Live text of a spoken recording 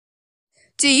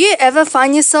Do you ever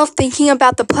find yourself thinking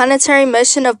about the planetary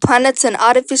motion of planets and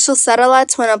artificial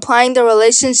satellites when applying the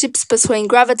relationships between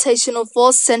gravitational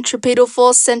force,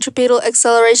 centripetal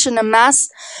acceleration, and mass?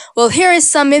 Well, here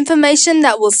is some information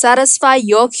that will satisfy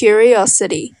your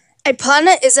curiosity. A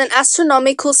planet is an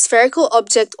astronomical spherical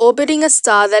object orbiting a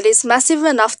star that is massive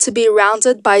enough to be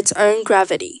rounded by its own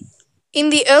gravity. In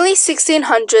the early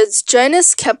 1600s,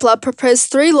 Johannes Kepler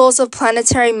proposed 3 laws of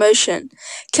planetary motion.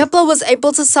 Kepler was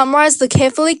able to summarize the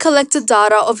carefully collected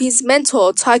data of his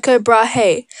mentor, Tycho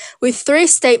Brahe, with 3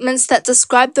 statements that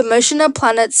describe the motion of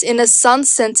planets in a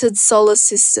sun-centered solar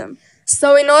system.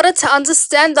 So in order to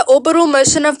understand the orbital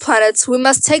motion of planets, we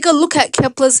must take a look at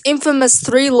Kepler's infamous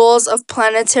 3 laws of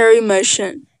planetary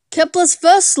motion. Kepler's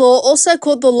first law, also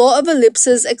called the law of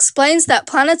ellipses, explains that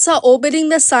planets are orbiting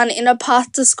the sun in a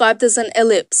path described as an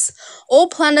ellipse. All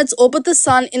planets orbit the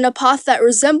sun in a path that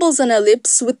resembles an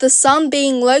ellipse, with the sun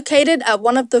being located at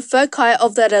one of the foci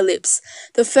of that ellipse,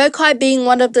 the foci being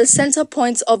one of the center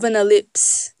points of an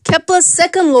ellipse. Kepler's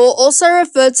second law, also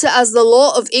referred to as the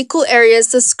law of equal areas,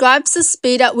 describes the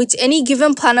speed at which any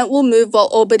given planet will move while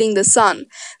orbiting the sun.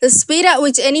 The speed at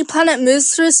which any planet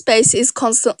moves through space is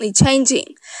constantly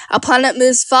changing. A planet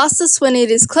moves fastest when it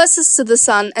is closest to the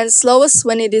sun and slowest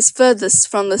when it is furthest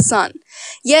from the sun.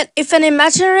 Yet, if an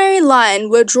imaginary line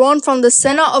were drawn from the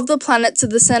center of the planet to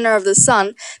the center of the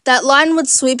sun, that line would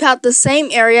sweep out the same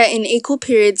area in equal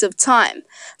periods of time.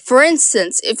 For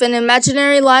instance, if an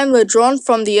imaginary line were drawn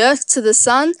from the Earth to the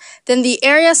Sun, then the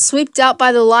area swept out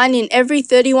by the line in every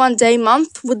 31-day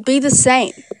month would be the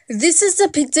same. This is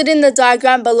depicted in the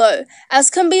diagram below. As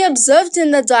can be observed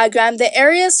in the diagram, the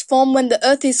areas formed when the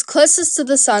Earth is closest to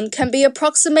the Sun can be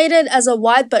approximated as a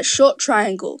wide but short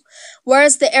triangle,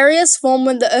 whereas the areas formed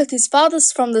when the Earth is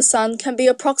farthest from the Sun can be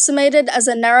approximated as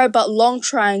a narrow but long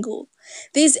triangle.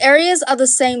 These areas are the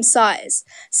same size.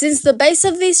 Since the base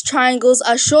of these triangles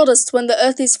are shortest when the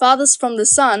Earth is farthest from the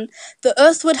Sun, the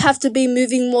Earth would have to be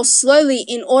moving more slowly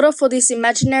in order for this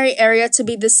imaginary area to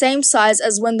be the same size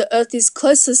as when the Earth is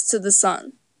closest to the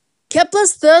Sun.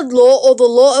 Kepler's third law, or the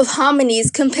law of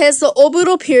harmonies, compares the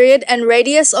orbital period and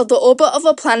radius of the orbit of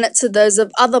a planet to those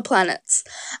of other planets.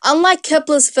 Unlike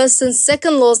Kepler's first and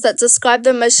second laws that describe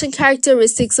the motion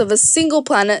characteristics of a single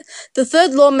planet, the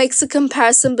third law makes a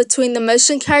comparison between the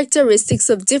motion characteristics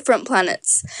of different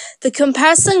planets. The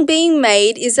comparison being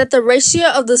made is that the ratio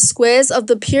of the squares of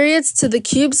the periods to the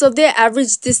cubes of their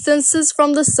average distances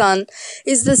from the Sun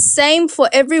is the same for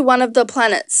every one of the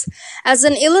planets. As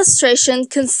an illustration,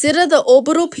 consider the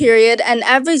orbital period and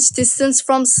average distance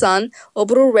from Sun,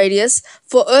 orbital radius,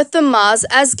 for Earth and Mars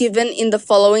as given in the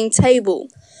following table.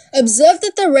 Observe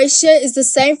that the ratio is the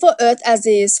same for Earth as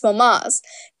it is for Mars.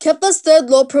 Kepler's third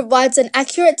law provides an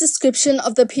accurate description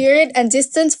of the period and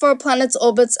distance for a planet's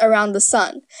orbits around the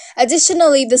Sun.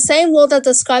 Additionally, the same law that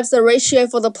describes the ratio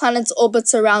for the planet's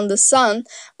orbits around the Sun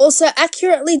also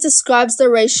accurately describes the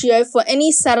ratio for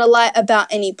any satellite about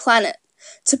any planet.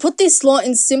 To put this law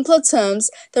in simpler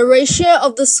terms, the ratio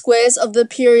of the squares of the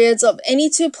periods of any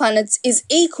 2 planets is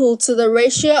equal to the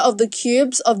ratio of the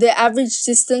cubes of their average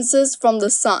distances from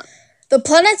the Sun. The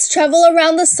planets travel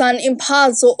around the Sun in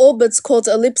paths or orbits called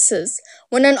ellipses.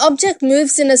 When an object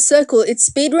moves in a circle, its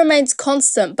speed remains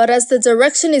constant, but as the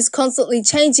direction is constantly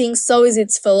changing, so is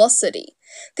its velocity.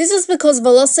 This is because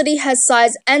velocity has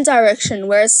size and direction,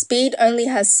 whereas speed only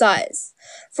has size.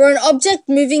 For an object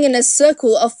moving in a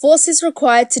circle, a force is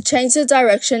required to change the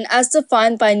direction as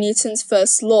defined by Newton's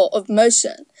first law of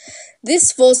motion.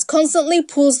 This force constantly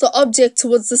pulls the object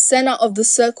towards the center of the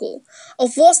circle. A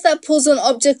force that pulls an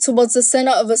object towards the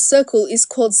center of a circle is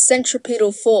called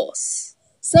centripetal force.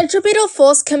 Centripetal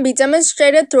force can be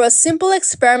demonstrated through a simple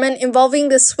experiment involving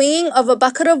the swinging of a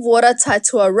bucket of water tied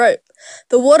to a rope.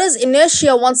 The water's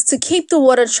inertia wants to keep the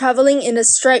water traveling in a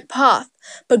straight path,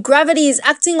 but gravity is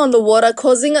acting on the water,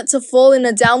 causing it to fall in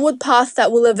a downward path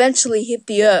that will eventually hit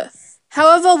the Earth.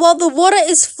 However, while the water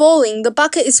is falling, the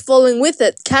bucket is falling with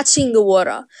it, catching the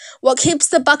water. What keeps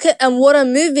the bucket and water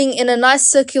moving in a nice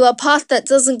circular path that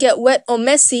doesn't get wet or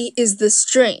messy is the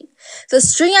string. The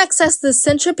string acts as the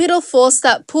centripetal force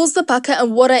that pulls the bucket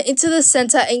and water into the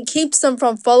center and keeps them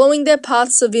from following their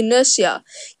paths of inertia,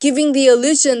 giving the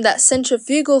illusion that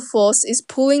centrifugal force is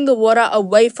pulling the water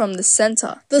away from the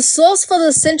center. The source for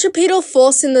the centripetal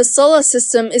force in the solar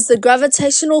system is the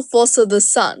gravitational force of the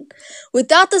Sun.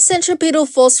 Without the centripetal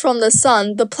force from the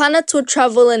Sun, the planets would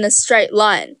travel in a straight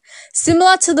line.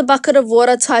 Similar to the bucket of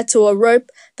water tied to a rope,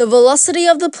 the velocity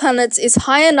of the planets is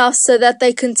high enough so that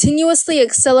they continuously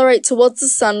accelerate towards the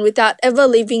Sun without ever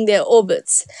leaving their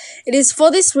orbits. It is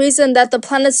for this reason that the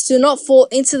planets do not fall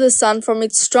into the Sun from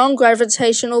its strong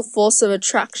gravitational force of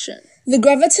attraction. The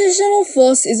gravitational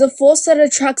force is a force that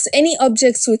attracts any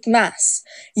objects with mass.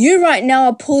 You right now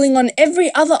are pulling on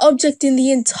every other object in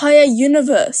the entire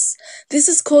universe. This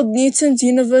is called Newton's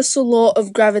universal law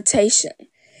of gravitation.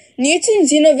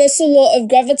 Newton's universal law of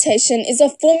gravitation is a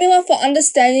formula for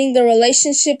understanding the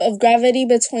relationship of gravity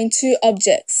between two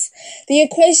objects. The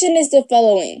equation is the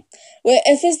following, where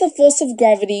F is the force of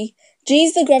gravity, G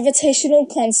is the gravitational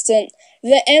constant,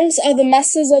 the m's are the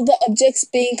masses of the objects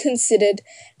being considered,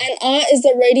 and r is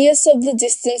the radius of the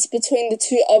distance between the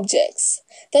two objects.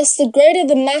 Thus, the greater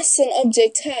the mass an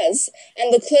object has,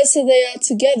 and the closer they are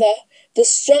together, the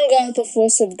stronger the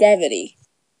force of gravity.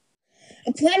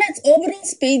 A planet's orbital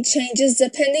speed changes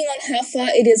depending on how far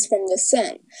it is from the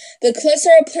Sun. The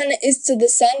closer a planet is to the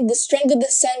Sun, the stronger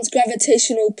the Sun's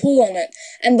gravitational pull on it,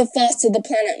 and the faster the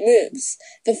planet moves.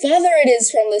 The farther it is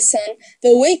from the Sun,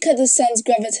 the weaker the Sun's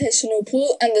gravitational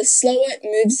pull and the slower it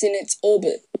moves in its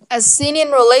orbit, as seen in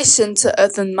relation to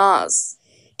Earth and Mars.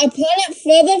 A planet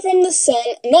further from the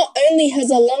Sun not only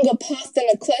has a longer path than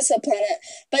a closer planet,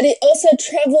 but it also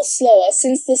travels slower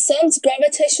since the Sun's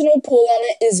gravitational pull on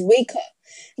it is weaker.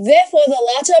 Therefore,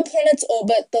 the larger a planet's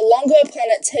orbit, the longer a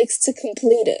planet takes to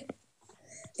complete it.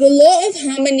 The law of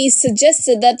harmony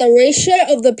suggested that the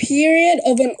ratio of the period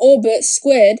of an orbit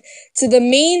squared to the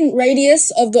mean radius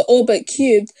of the orbit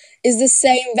cubed is the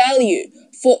same value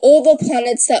for all the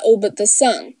planets that orbit the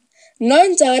Sun.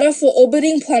 Known data for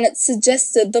orbiting planets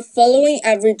suggested the following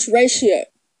average ratio.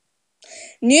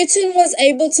 Newton was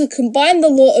able to combine the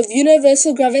law of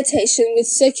universal gravitation with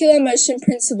circular motion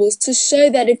principles to show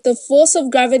that if the force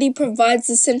of gravity provides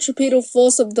the centripetal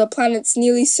force of the planet's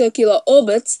nearly circular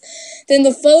orbits, then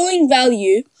the following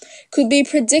value could be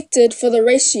predicted for the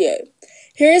ratio.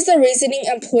 Here is the reasoning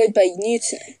employed by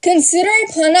Newton. Consider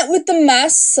a planet with the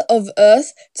mass of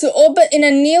Earth to orbit in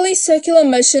a nearly circular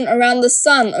motion around the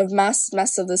Sun of mass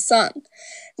of the Sun.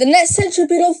 The net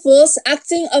centripetal force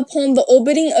acting upon the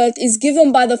orbiting Earth is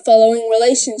given by the following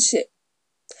relationship.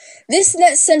 This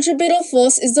net centripetal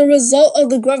force is the result of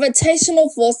the gravitational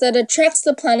force that attracts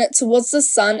the planet towards the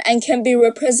Sun and can be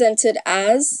represented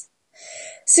as...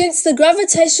 Since the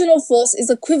gravitational force is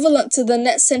equivalent to the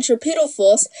net centripetal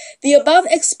force, the above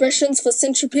expressions for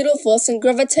centripetal force and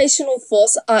gravitational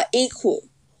force are equal.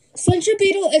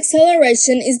 Centripetal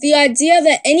acceleration is the idea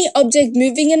that any object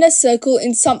moving in a circle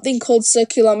in something called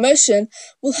circular motion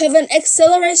will have an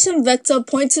acceleration vector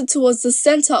pointed towards the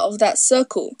center of that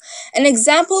circle. An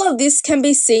example of this can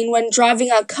be seen when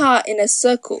driving a car in a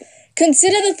circle.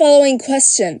 Consider the following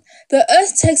question. The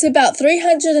Earth takes about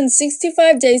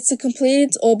 365 days to complete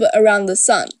its orbit around the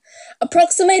Sun.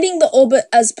 Approximating the orbit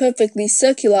as perfectly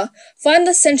circular, find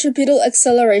the centripetal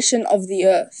acceleration of the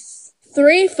Earth.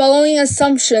 3 following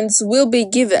assumptions will be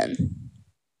given.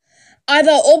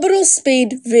 Either orbital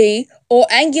speed v or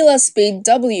angular speed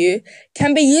w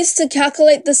can be used to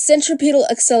calculate the centripetal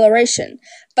acceleration,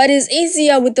 but is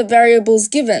easier with the variables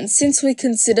given since we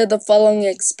consider the following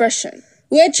expression.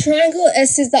 Where triangle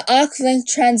S is the arc length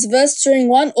traversed during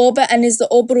one orbit and is the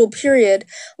orbital period,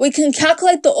 we can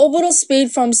calculate the orbital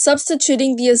speed from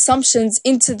substituting the assumptions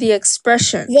into the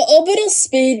expression. The orbital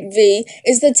speed v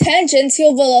is the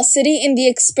tangential velocity in the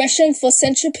expression for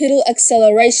centripetal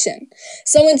acceleration.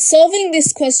 So in solving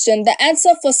this question, the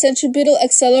answer for centripetal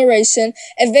acceleration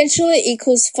eventually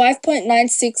equals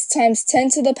 5.96 times 10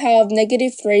 to the power of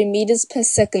 -3 meters per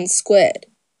second squared.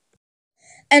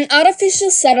 An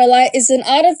artificial satellite is an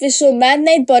artificial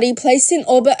man-made body placed in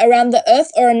orbit around the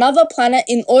Earth or another planet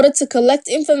in order to collect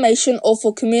information or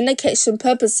for communication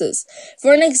purposes.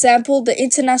 For an example, the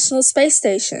International Space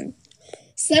Station.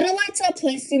 Satellites are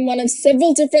placed in one of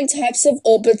several different types of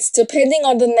orbits depending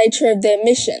on the nature of their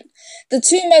mission. The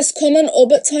 2 most common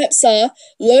orbit types are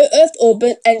low Earth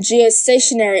orbit and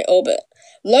geostationary orbit.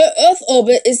 Low Earth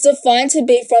orbit is defined to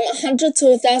be from 100 to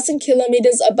 1,000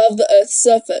 kilometers above the Earth's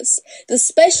surface. The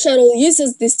Space Shuttle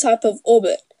uses this type of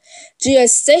orbit.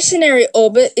 Geostationary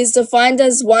orbit is defined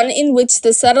as one in which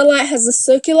the satellite has a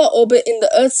circular orbit in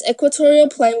the Earth's equatorial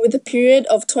plane with a period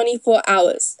of 24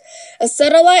 hours. A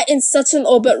satellite in such an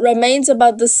orbit remains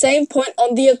above the same point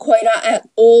on the equator at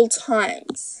all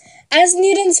times. As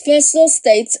Newton's first law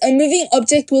states, a moving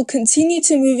object will continue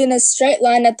to move in a straight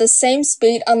line at the same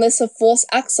speed unless a force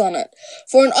acts on it.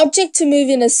 For an object to move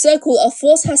in a circle, a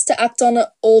force has to act on it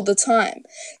all the time.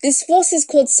 This force is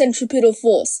called centripetal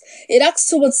force. It acts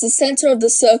towards the center of the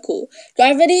circle.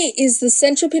 Gravity is the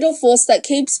centripetal force that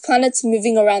keeps planets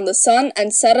moving around the Sun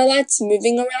and satellites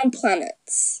moving around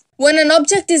planets. When an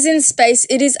object is in space,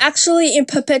 it is actually in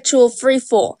perpetual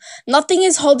freefall. Nothing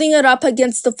is holding it up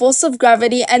against the force of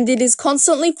gravity and it is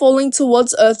constantly falling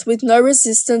towards Earth with no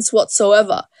resistance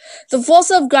whatsoever. The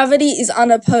force of gravity is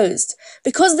unopposed.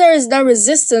 Because there is no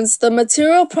resistance, the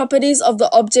material properties of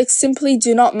the object simply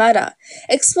do not matter.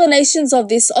 Explanations of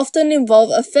this often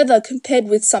involve a feather compared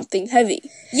with something heavy.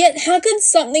 Yet how can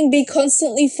something be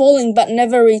constantly falling but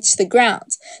never reach the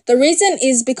ground? The reason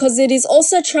is because it is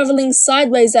also traveling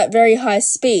sideways at very high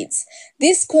speeds.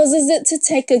 This causes it to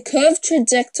take a curved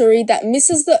trajectory that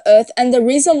misses the Earth, and the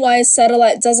reason why a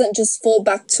satellite doesn't just fall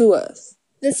back to Earth.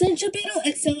 The centripetal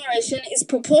acceleration is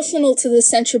proportional to the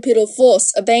centripetal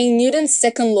force, obeying Newton's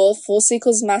second law, force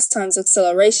equals mass times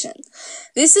acceleration.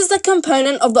 This is the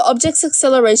component of the object's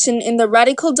acceleration in the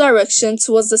radical direction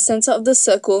towards the center of the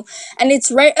circle, and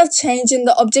its rate of change in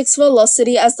the object's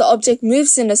velocity as the object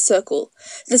moves in a circle.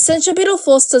 The centripetal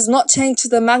force does not change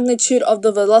the magnitude of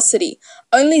the velocity,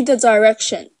 only the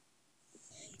direction.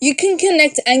 You can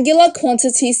connect angular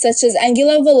quantities such as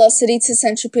angular velocity to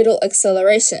centripetal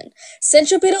acceleration.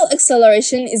 Centripetal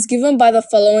acceleration is given by the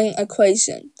following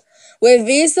equation, where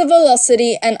v is the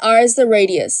velocity and r is the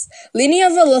radius. Linear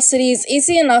velocity is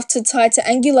easy enough to tie to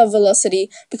angular velocity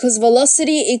because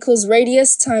velocity equals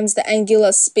radius times the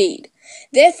angular speed.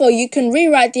 Therefore, you can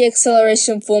rewrite the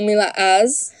acceleration formula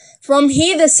as... From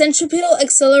here, the centripetal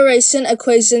acceleration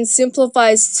equation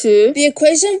simplifies to... The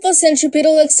equation for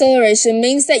centripetal acceleration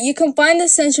means that you can find the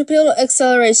centripetal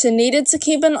acceleration needed to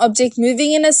keep an object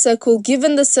moving in a circle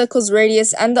given the circle's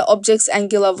radius and the object's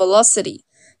angular velocity.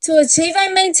 To achieve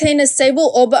and maintain a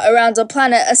stable orbit around a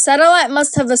planet, a satellite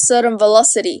must have a certain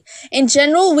velocity. In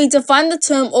general, we define the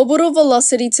term orbital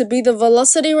velocity to be the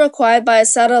velocity required by a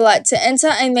satellite to enter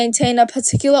and maintain a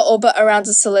particular orbit around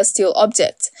a celestial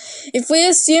object. If we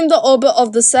assume the orbit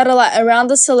of the satellite around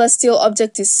the celestial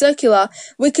object is circular,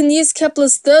 we can use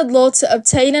Kepler's third law to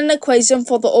obtain an equation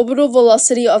for the orbital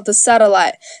velocity of the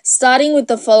satellite, starting with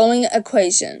the following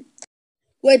equation,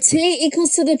 where t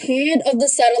equals to the period of the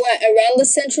satellite around the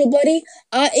central body,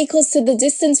 r equals to the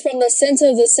distance from the center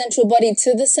of the central body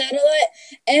to the satellite,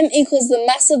 m equals the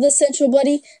mass of the central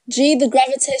body, g the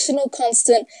gravitational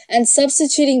constant, and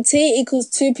substituting t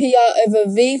equals 2πr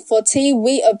over v for t,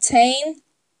 we obtain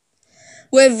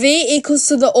where v equals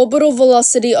to the orbital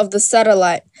velocity of the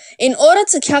satellite. In order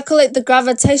to calculate the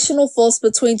gravitational force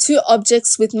between two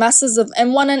objects with masses of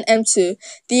m1 and m2,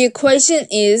 the equation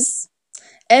is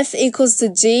F equals to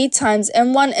g times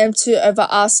m1 m2 over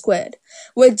r squared,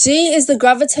 where g is the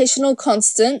gravitational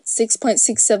constant,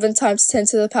 6.67 times 10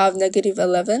 to the power of negative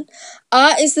 11,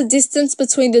 r is the distance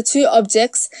between the two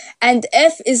objects, and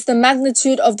F is the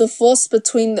magnitude of the force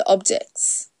between the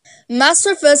objects. Mass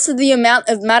refers to the amount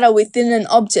of matter within an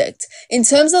object. In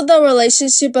terms of the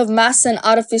relationship of mass and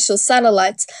artificial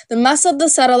satellites, the mass of the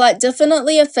satellite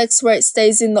definitely affects where it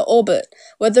stays in the orbit,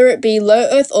 whether it be low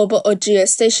Earth orbit or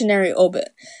geostationary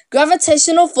orbit.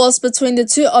 Gravitational force between the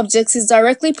two objects is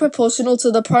directly proportional to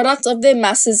the product of their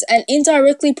masses and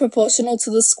indirectly proportional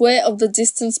to the square of the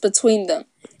distance between them.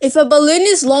 If a balloon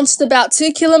is launched about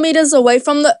 2 kilometers away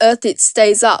from the Earth, it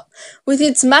stays up. With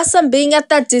its mass and being at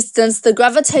that distance, the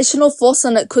gravitational force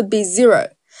on it could be zero.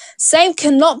 Same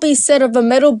cannot be said of a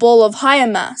metal ball of higher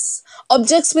mass.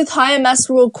 Objects with higher mass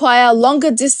will require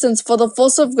longer distance for the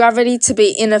force of gravity to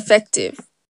be ineffective.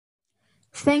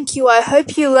 Thank you. I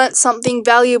hope you learnt something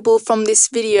valuable from this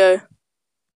video.